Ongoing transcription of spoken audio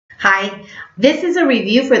Hi, this is a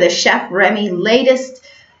review for the Chef Remi latest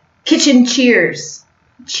kitchen shears.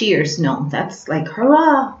 Cheers, no, that's like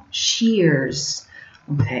hurrah, shears.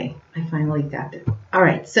 Okay, I finally got it. All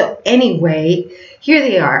right, so anyway, here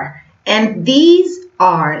they are. And these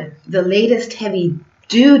are the latest heavy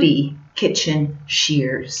duty kitchen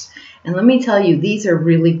shears. And let me tell you, these are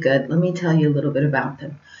really good. Let me tell you a little bit about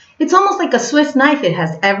them. It's almost like a Swiss knife. It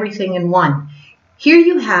has everything in one. Here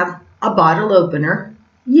you have a bottle opener.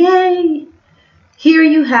 Yay! Here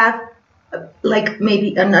you have like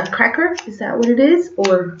maybe a nutcracker. Is that what it is?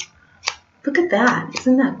 Or look at that.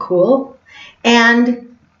 Isn't that cool?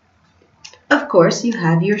 And of course you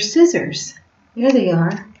have your scissors. There they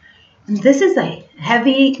are. And this is a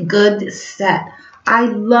heavy, good set. I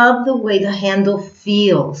love the way the handle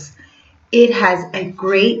feels. It has a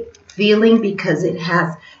great feeling because it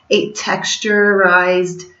has a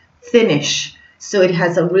texturized finish. So it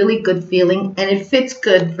has a really good feeling and it fits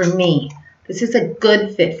good for me. This is a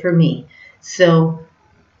good fit for me. So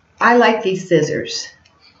I like these scissors.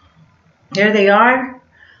 There they are.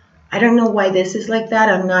 I don't know why this is like that.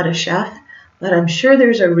 I'm not a chef, but I'm sure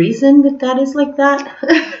there's a reason that that is like that.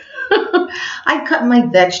 I cut my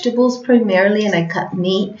vegetables primarily, and I cut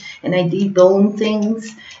meat, and I debone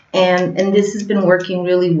things, and this has been working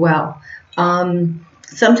really well.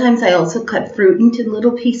 Sometimes I also cut fruit into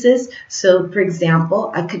little pieces. So for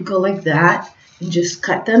example, I could go like that and just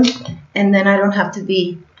cut them, and then I don't have to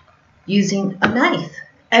be using a knife.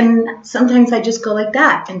 And sometimes I just go like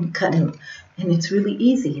that and cut them, and it's really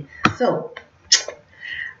easy. So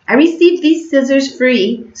I received these scissors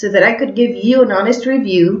free so that I could give you an honest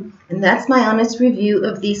review, and that's my honest review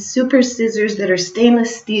of these super scissors that are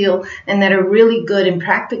stainless steel and that are really good and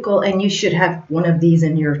practical, and you should have one of these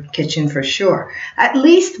in your kitchen for sure. At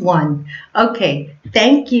least one. Okay,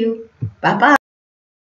 thank you. Bye-bye.